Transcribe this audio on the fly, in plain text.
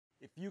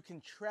you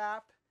can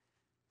trap,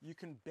 you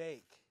can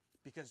bake,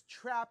 because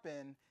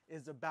trapping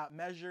is about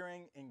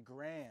measuring in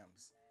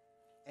grams.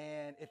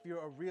 And if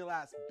you're a real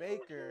ass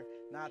baker,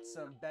 not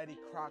some Betty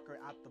Crocker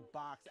out the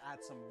box,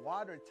 add some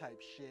water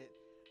type shit,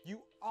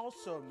 you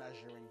also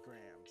measure in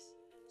grams.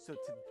 So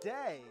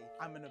today,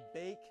 I'm gonna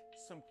bake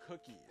some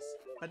cookies,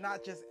 but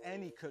not just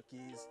any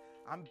cookies.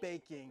 I'm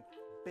baking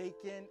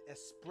bacon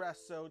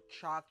espresso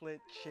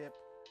chocolate chip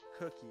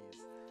cookies.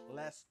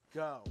 Let's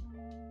go.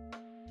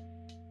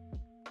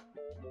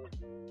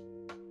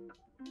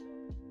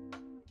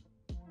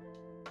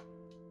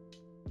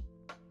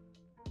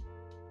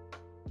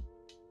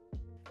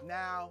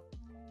 Now,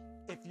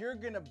 if you're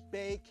gonna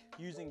bake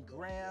using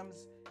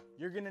grams,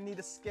 you're gonna need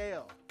a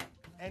scale.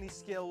 Any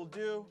scale will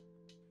do.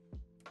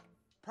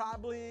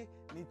 Probably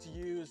need to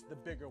use the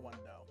bigger one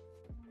though.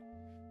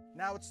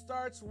 Now it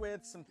starts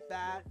with some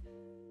fat.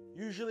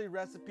 Usually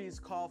recipes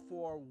call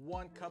for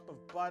 1 cup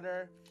of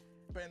butter,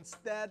 but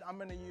instead I'm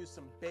gonna use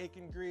some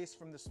bacon grease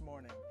from this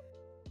morning.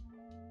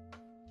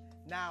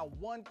 Now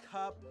 1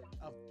 cup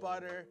of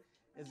butter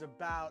is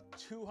about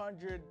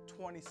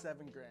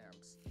 227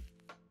 grams.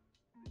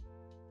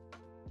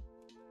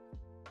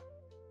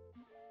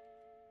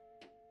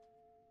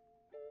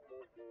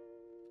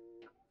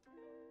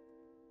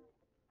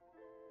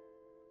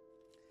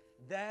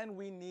 Then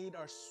we need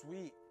our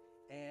sweet,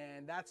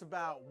 and that's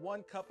about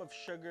 1 cup of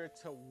sugar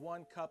to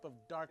 1 cup of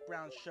dark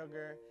brown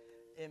sugar.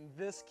 In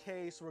this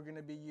case, we're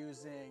gonna be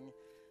using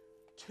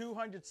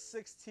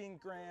 216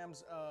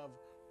 grams of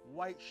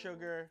white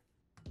sugar,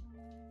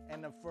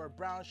 and then for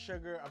brown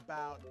sugar,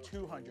 about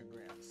 200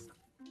 grams.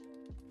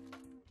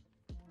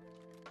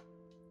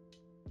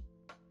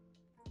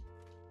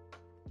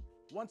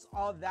 Once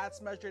all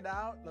that's measured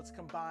out, let's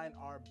combine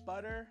our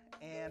butter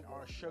and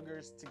our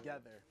sugars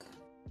together.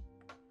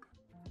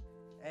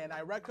 And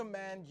I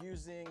recommend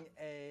using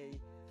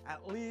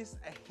at least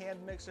a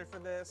hand mixer for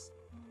this.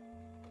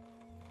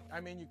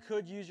 I mean, you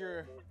could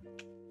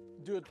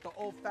do it the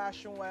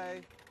old-fashioned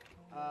way.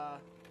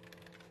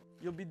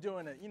 You'll be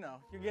doing it,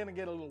 you're gonna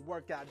get a little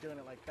workout doing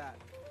it like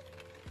that.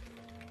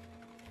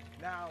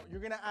 Now,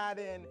 you're gonna add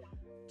in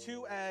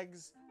 2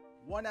 eggs,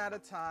 1 at a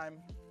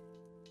time.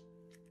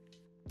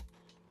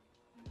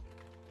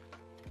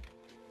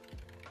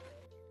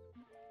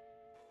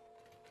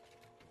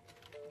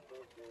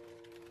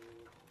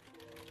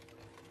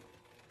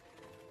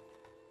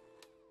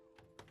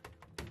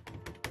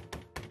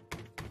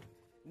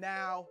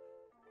 Now,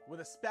 with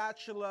a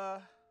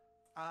spatula,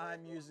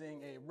 I'm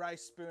using a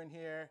rice spoon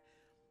here.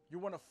 You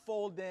want to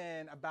fold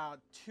in about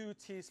 2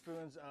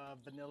 teaspoons of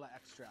vanilla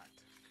extract.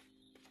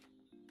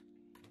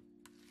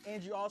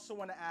 And you also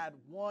want to add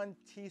 1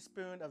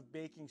 teaspoon of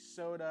baking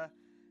soda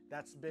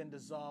that's been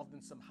dissolved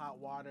in some hot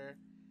water.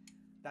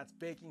 That's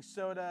baking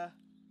soda,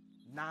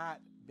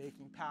 not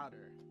baking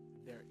powder.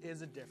 There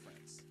is a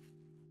difference.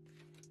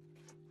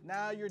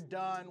 Now you're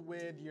done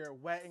with your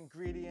wet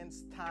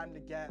ingredients. Time to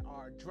get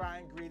our dry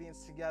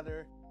ingredients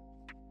together.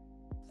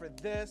 For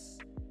this,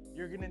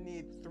 you're gonna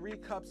need 3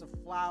 cups of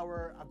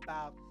flour,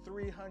 about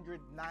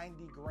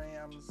 390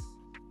 grams.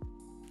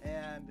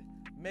 And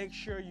make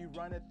sure you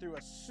run it through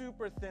a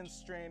super thin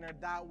strainer.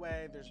 That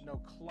way there's no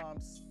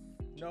clumps,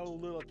 no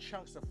little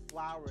chunks of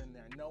flour in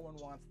there. No one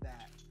wants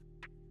that.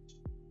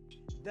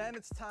 Then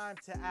it's time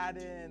to add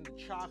in the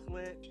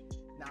chocolate.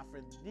 Now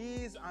for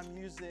these, I'm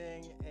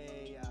using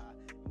a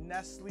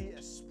Nestle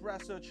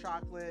espresso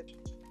chocolate.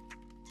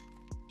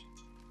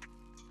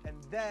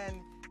 And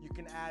then you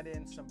can add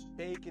in some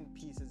bacon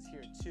pieces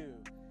here too.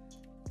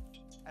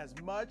 As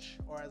much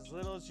or as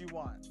little as you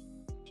want.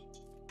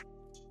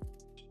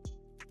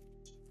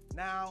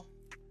 Now,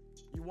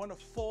 you want to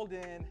fold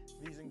in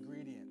these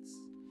ingredients.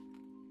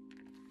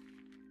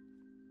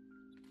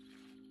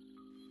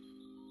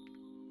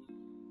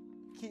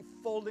 Keep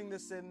folding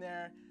this in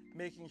there,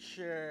 making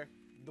sure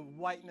the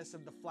whiteness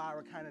of the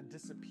flour kind of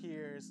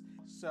disappears.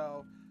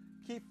 So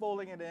keep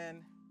folding it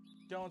in,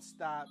 don't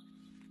stop.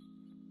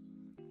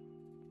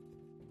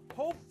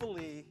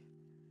 Hopefully,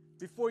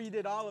 before you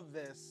did all of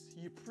this,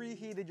 you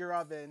preheated your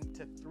oven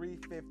to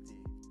 350.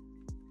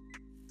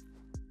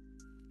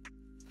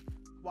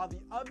 While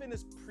the oven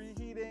is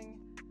preheating,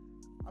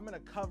 I'm gonna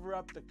cover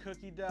up the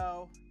cookie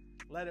dough,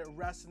 let it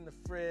rest in the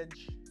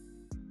fridge,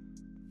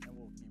 and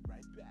we'll be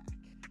right back.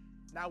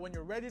 Now when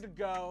you're ready to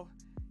go,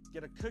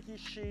 get a cookie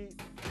sheet,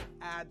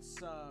 add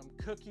some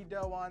cookie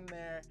dough on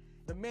there.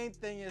 The main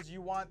thing is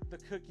you want the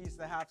cookies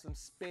to have some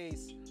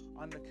space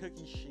on the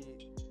cookie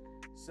sheet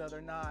so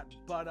they're not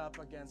butt up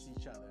against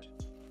each other.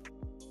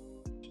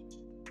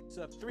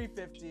 So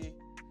 350,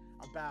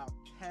 about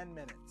 10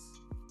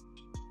 minutes.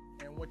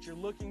 And what you're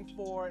looking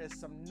for is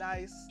some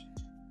nice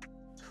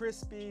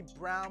crispy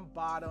brown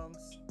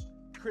bottoms.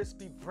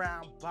 Crispy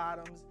brown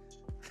bottoms.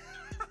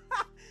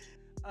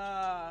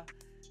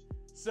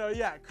 So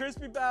yeah,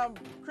 crispy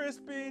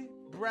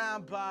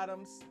brown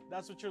bottoms.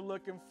 That's what you're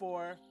looking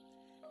for.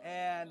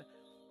 And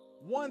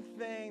one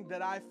thing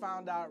that I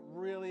found out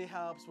really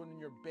helps when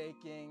you're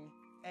baking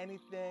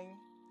anything,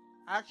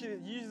 actually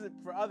use it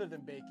for other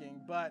than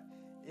baking, but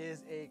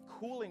is a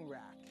cooling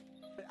rack.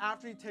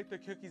 After you take the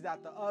cookies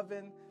out the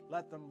oven,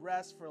 let them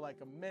rest for like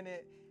a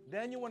minute,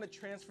 then you want to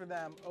transfer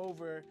them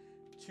over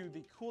to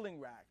the cooling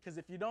rack. Because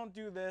if you don't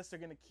do this, they're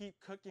going to keep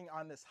cooking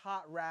on this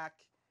hot rack,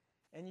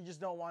 and you just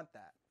don't want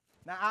that.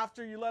 Now,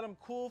 after you let them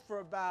cool for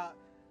about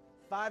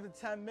 5 to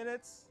 10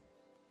 minutes,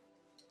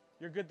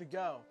 you're good to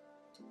go.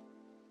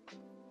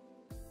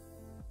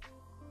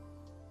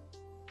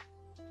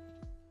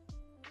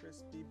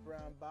 Crispy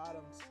brown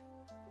bottoms.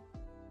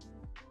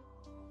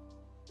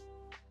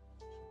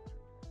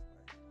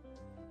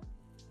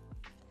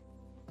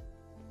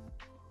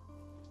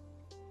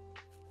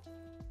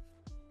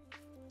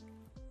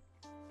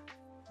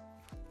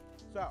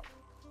 So,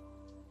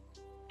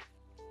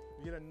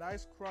 you get a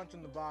nice crunch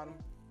on the bottom.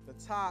 The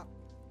top,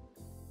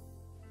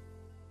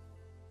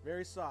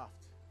 very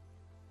soft.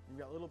 You've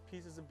got little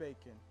pieces of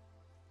bacon.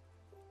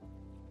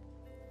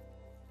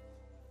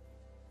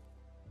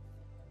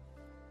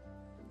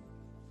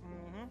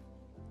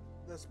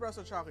 The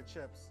espresso chocolate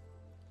chips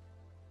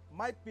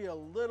might be a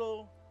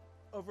little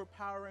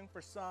overpowering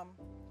for some,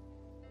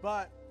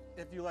 but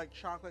if you like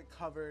chocolate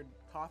covered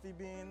coffee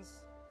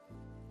beans,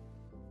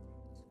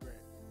 it's great.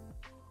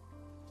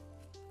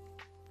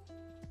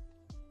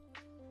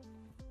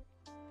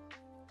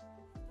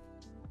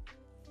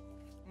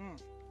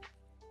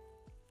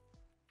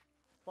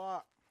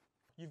 Fuck.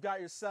 You've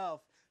got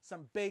yourself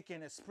some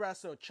bacon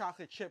espresso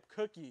chocolate chip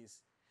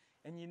cookies.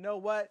 And you know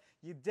what?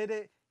 You did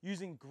it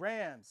using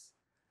grams.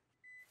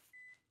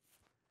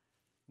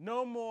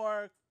 No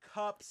more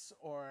cups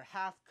or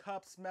half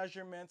cups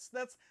measurements.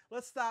 Let's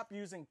stop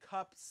using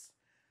cups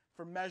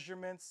for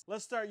measurements.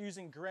 Let's start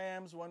using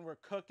grams when we're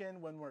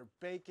cooking, when we're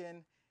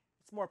baking.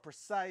 It's more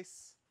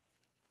precise.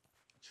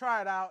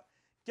 Try it out.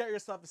 Get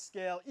yourself a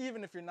scale,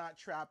 even if you're not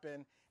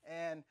trapping.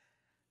 And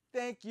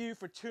thank you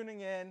for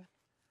tuning in.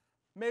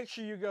 Make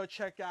sure you go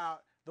check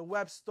out the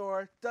web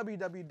store,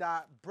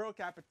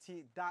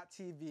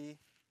 www.brokeappetit.tv.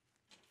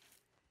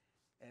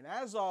 And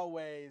as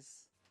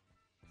always,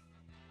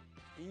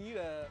 eat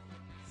up,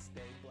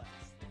 stay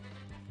blessed.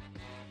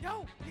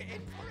 Yo, you're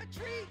in for a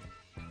treat.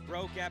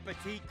 Broke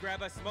Appetit,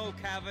 grab a smoke,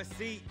 have a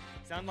seat.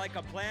 Sound like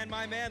a plan,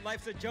 my man?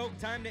 Life's a joke,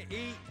 time to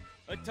eat.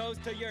 A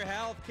toast to your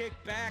health, kick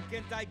back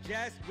and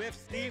digest with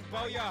Steve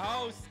Bo, your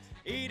host.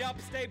 Eat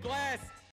up, stay blessed.